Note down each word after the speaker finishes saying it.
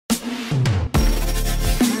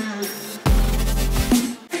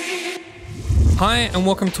Hi and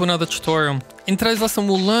welcome to another tutorial. In today's lesson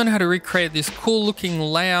we'll learn how to recreate this cool looking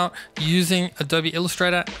layout using Adobe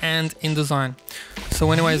Illustrator and InDesign.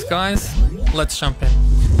 So anyways guys, let's jump in.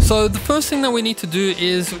 So the first thing that we need to do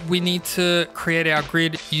is we need to create our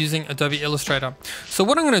grid using Adobe Illustrator. So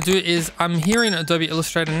what I'm going to do is I'm here in Adobe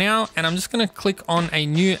Illustrator now and I'm just going to click on a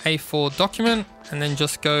new A4 document and then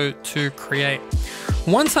just go to create.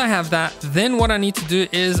 Once I have that, then what I need to do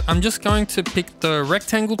is I'm just going to pick the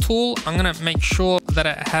rectangle tool. I'm going to make sure that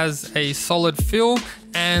it has a solid fill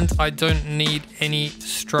and I don't need any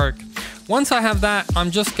stroke. Once I have that, I'm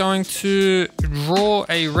just going to draw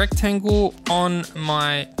a rectangle on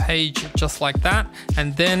my page just like that.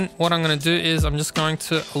 And then what I'm going to do is I'm just going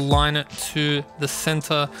to align it to the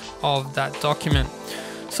center of that document.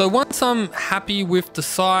 So once I'm happy with the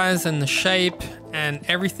size and the shape and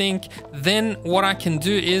everything, then what I can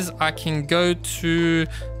do is I can go to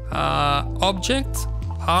Object,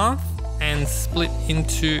 Path, and split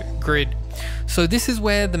into Grid. So this is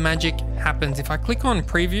where the magic happens. If I click on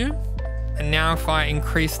Preview, and now if I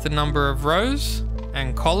increase the number of rows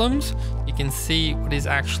and columns, you can see what is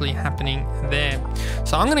actually happening there.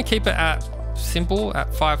 So I'm going to keep it at simple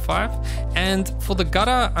at 5.5, and for the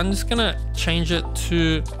gutter I'm just gonna change it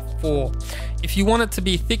to 4. If you want it to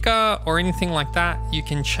be thicker or anything like that, you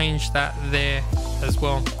can change that there as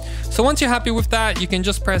well. So once you're happy with that, you can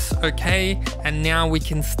just press OK, and now we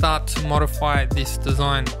can start to modify this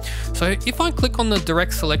design. So if I click on the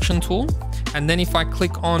direct selection tool, and then if I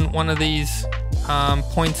click on one of these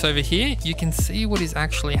points over here, you can see what is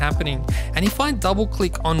actually happening. And if I double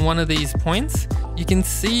click on one of these points, you can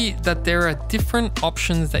see that there are different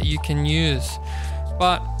options that you can use.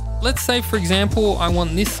 But let's say, for example, I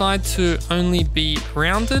want this side to only be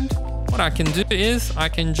rounded. What I can do is I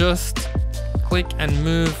can just click and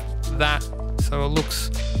move that so it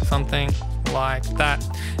looks something like that.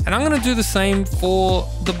 And I'm going to do the same for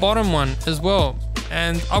the bottom one as well.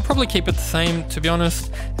 And I'll probably keep it the same, to be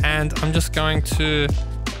honest. And I'm just going to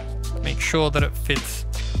make sure that it fits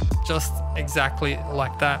just exactly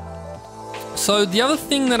like that. So the other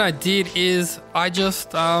thing that I did is I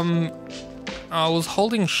just, I was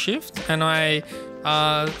holding Shift and I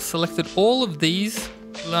selected all of these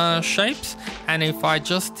shapes. And if I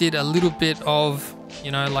just did a little bit of,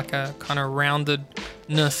 you know, like a kind of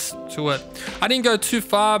roundedness to it. I didn't go too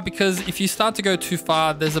far because if you start to go too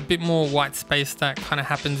far, there's a bit more white space that kind of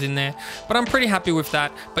happens in there, but I'm pretty happy with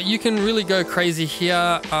that. But you can really go crazy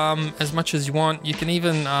here as much as you want. You can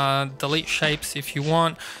even delete shapes if you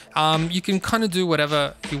want. You can kind of do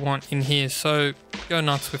whatever you want in here, so go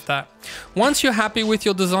nuts with that. Once you're happy with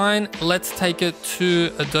your design, let's take it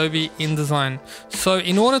to Adobe InDesign. So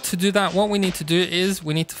in order to do that, what we need to do is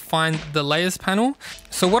we need to find the layers panel.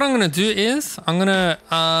 So what I'm going to do is I'm going to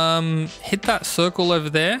hit that circle over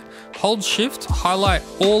there, hold Shift, highlight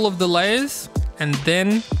all of the layers, and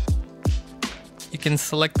then you can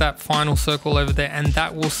select that final circle over there and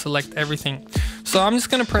that will select everything. So I'm just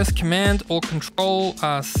going to press Command or Control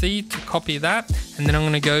C to copy that, and then I'm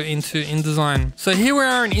going to go into InDesign. So here we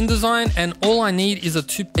are in InDesign, and all I need is a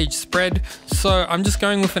 2-page spread. So I'm just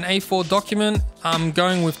going with an A4 document. I'm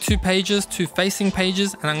going with 2 pages, 2 facing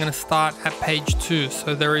pages, and I'm going to start at page 2.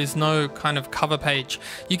 So there is no kind of cover page.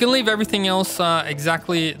 You can leave everything else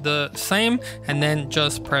exactly the same, and then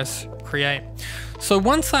just press Create. So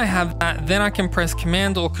once I have that, then I can press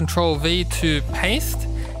Command or Control V to paste.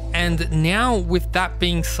 And now with that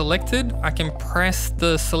being selected, I can press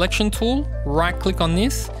the selection tool, right click on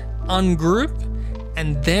this, ungroup,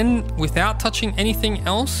 and then without touching anything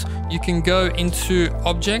else, you can go into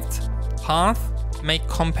Object, Path, make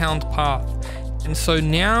compound path. And so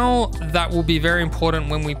now that will be very important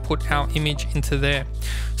when we put our image into there.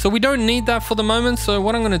 So we don't need that for the moment. So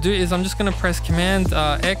what I'm going to do is I'm just going to press Command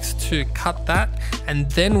X to cut that. And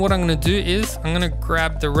then what I'm going to do is I'm going to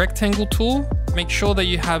grab the rectangle tool, make sure that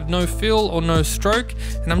you have no fill or no stroke.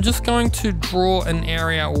 And I'm just going to draw an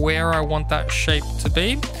area where I want that shape to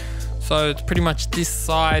be. So it's pretty much this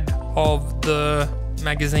side of the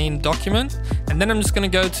magazine document. And then I'm just going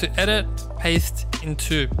to go to Edit, Paste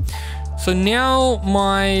into. So now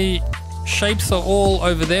my shapes are all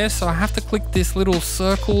over there. So I have to click this little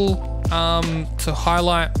circle to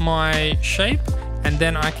highlight my shape. And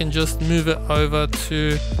then I can just move it over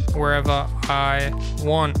to wherever I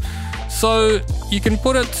want. So you can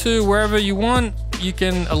put it to wherever you want. You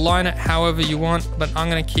can align it however you want, but I'm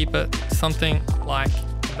going to keep it something like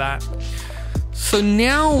that. So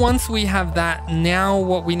now once we have that, now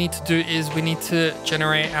what we need to do is we need to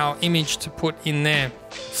generate our image to put in there.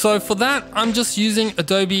 So for that, I'm just using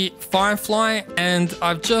Adobe Firefly, and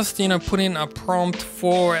I've just, put in a prompt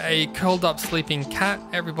for a curled up sleeping cat.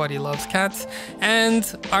 Everybody loves cats. And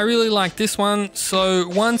I really like this one. So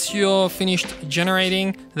once you're finished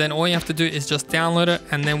generating, then all you have to do is just download it,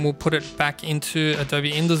 and then we'll put it back into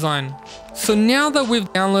Adobe InDesign. So now that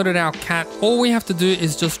we've downloaded our cat, all we have to do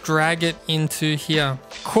is just drag it into here.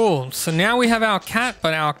 Cool. So now we have our cat,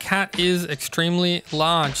 but our cat is extremely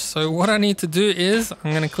large. So what I need to do is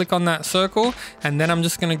I'm going to click on that circle, and then I'm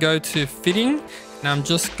just going to go to fitting, and I'm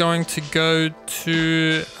just going to go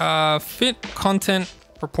to fit content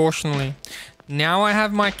proportionally. Now I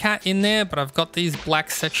have my cat in there, but I've got these black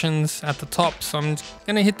sections at the top. So I'm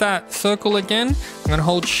going to hit that circle again. I'm going to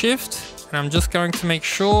hold shift, and I'm just going to make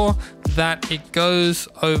sure that it goes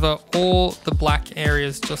over all the black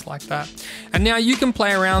areas just like that. And now you can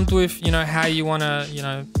play around with, how you want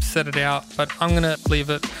to, set it out, but I'm going to leave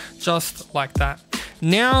it just like that.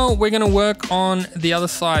 Now we're going to work on the other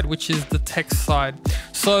side, which is the text side.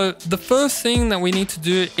 So the first thing that we need to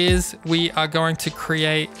do is we are going to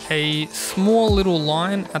create a small little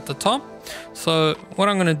line at the top. So what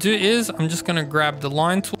I'm going to do is I'm just going to grab the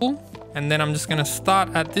line tool, and then I'm just going to start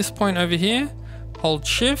at this point over here, hold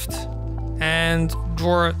shift, and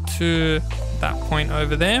draw it to that point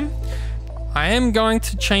over there. I am going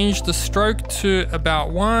to change the stroke to about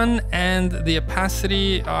 1, and the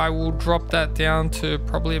opacity, I will drop that down to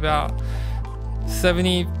probably about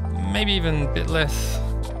 70, maybe even a bit less.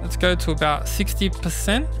 Let's go to about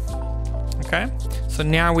 60%. Okay, so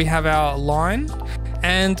now we have our line.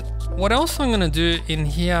 And what else I'm gonna do in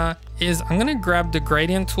here is I'm gonna grab the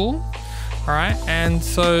gradient tool. All right, and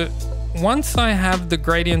so once I have the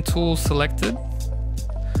gradient tool selected,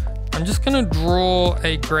 I'm just gonna draw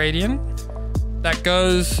a gradient that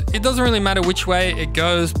goes, it doesn't really matter which way it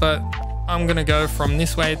goes, but I'm gonna go from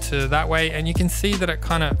this way to that way, and you can see that it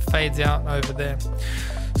kind of fades out over there.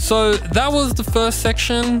 So that was the first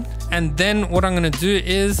section, and then what I'm gonna do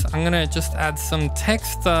is I'm gonna just add some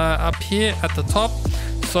text up here at the top.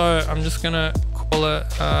 So I'm just gonna call it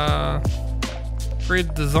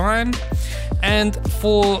grid design, and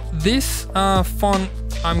for this font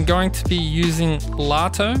I'm going to be using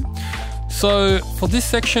Lato. So for this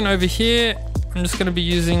section over here, I'm just going to be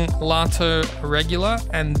using Lato regular,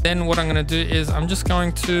 and then what I'm going to do is I'm just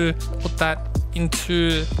going to put that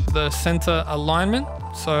into the center alignment.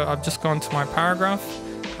 So I've just gone to my paragraph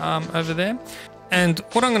over there, and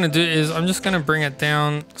what I'm going to do is I'm just going to bring it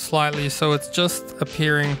down slightly so it's just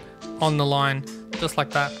appearing on the line, just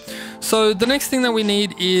like that. So the next thing that we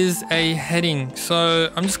need is a heading. So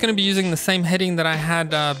I'm just going to be using the same heading that I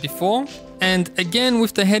had before. And again,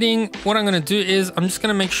 with the heading, what I'm going to do is I'm just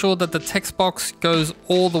going to make sure that the text box goes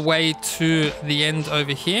all the way to the end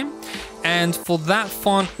over here. And for that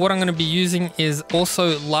font, what I'm going to be using is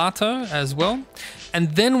also Lato as well.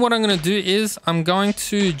 And then what I'm going to do is I'm going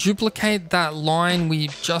to duplicate that line we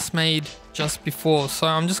just made just before. So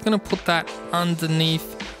I'm just going to put that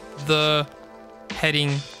underneath the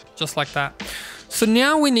heading, just like that. So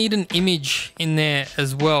now we need an image in there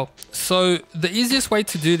as well. So the easiest way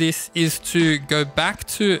to do this is to go back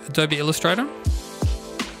to Adobe Illustrator.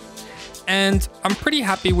 And I'm pretty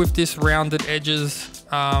happy with this rounded edges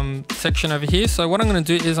section over here. So what I'm going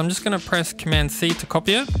to do is I'm just going to press Command C to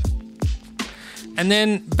copy it. And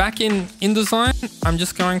then back in InDesign, I'm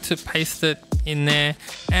just going to paste it in there,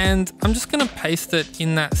 and I'm just going to paste it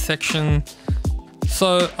in that section.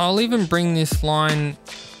 So I'll even bring this line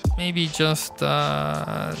maybe just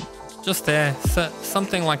there, so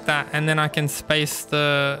something like that, and then I can space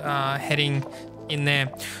the heading in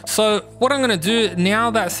there. So what I'm going to do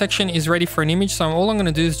now, that section is ready for an image, so all I'm going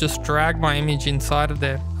to do is just drag my image inside of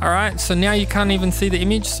there. All right, so now you can't even see the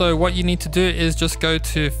image, so what you need to do is just go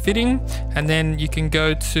to fitting, and then you can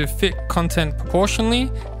go to fit content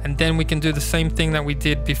proportionally, and then we can do the same thing that we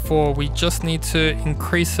did before. We just need to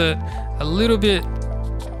increase it a little bit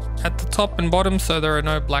at the top and bottom so there are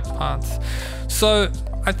no black parts. So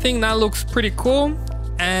I think that looks pretty cool.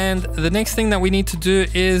 And the next thing that we need to do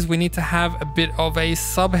is we need to have a bit of a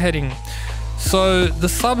subheading. So the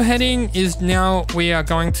subheading is, now we are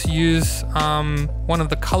going to use one of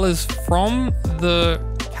the colors from the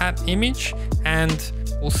cat image, and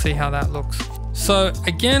we'll see how that looks. So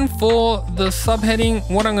again, for the subheading,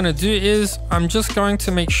 what I'm going to do is I'm just going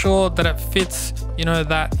to make sure that it fits, you know,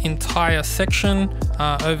 that entire section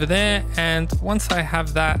over there. And once I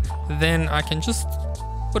have that, then I can just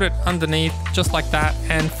put it underneath just like that.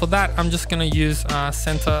 And for that, I'm just going to use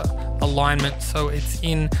center alignment, so it's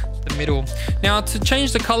in the the middle. Now to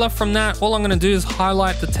change the color from that, all I'm gonna do is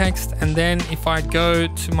highlight the text, and then if I go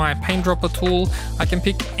to my paint dropper tool, I can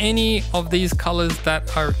pick any of these colors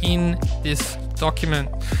that are in this document.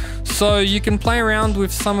 So you can play around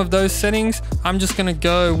with some of those settings. I'm just gonna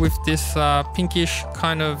go with this pinkish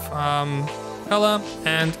kind of color,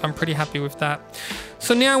 and I'm pretty happy with that.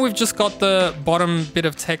 So now we've just got the bottom bit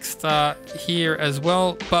of text here as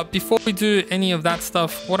well. But before we do any of that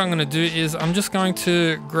stuff, what I'm gonna do is I'm just going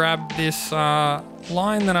to grab this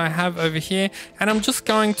line that I have over here, and I'm just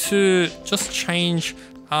going to change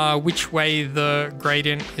which way the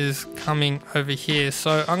gradient is coming over here.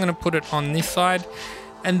 So I'm gonna put it on this side,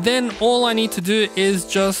 and then all I need to do is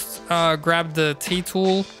just grab the T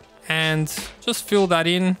tool and just fill that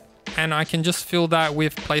in, and I can just fill that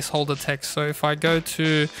with placeholder text. So if I go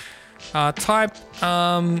to type,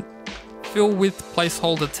 fill with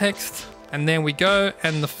placeholder text, and there we go.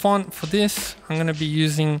 And the font for this, I'm gonna be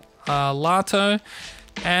using Lato,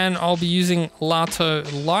 and I'll be using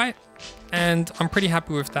Lato Light, and I'm pretty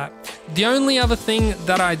happy with that. The only other thing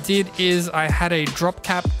that I did is I had a drop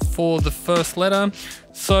cap for the first letter.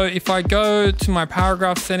 So if I go to my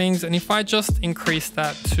paragraph settings, and if I just increase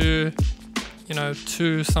that to, you know,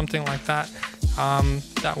 to something like that,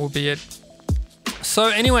 that will be it. So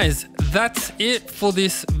anyways, that's it for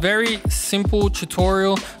this very simple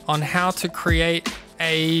tutorial on how to create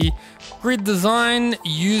a grid design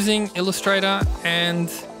using Illustrator and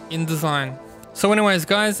InDesign. So anyways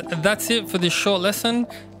guys, that's it for this short lesson.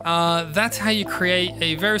 That's how you create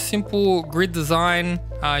a very simple grid design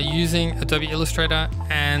using Adobe Illustrator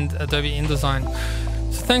and Adobe InDesign.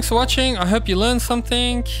 So thanks for watching. I hope you learned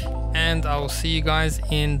something, and I will see you guys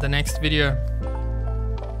in the next video.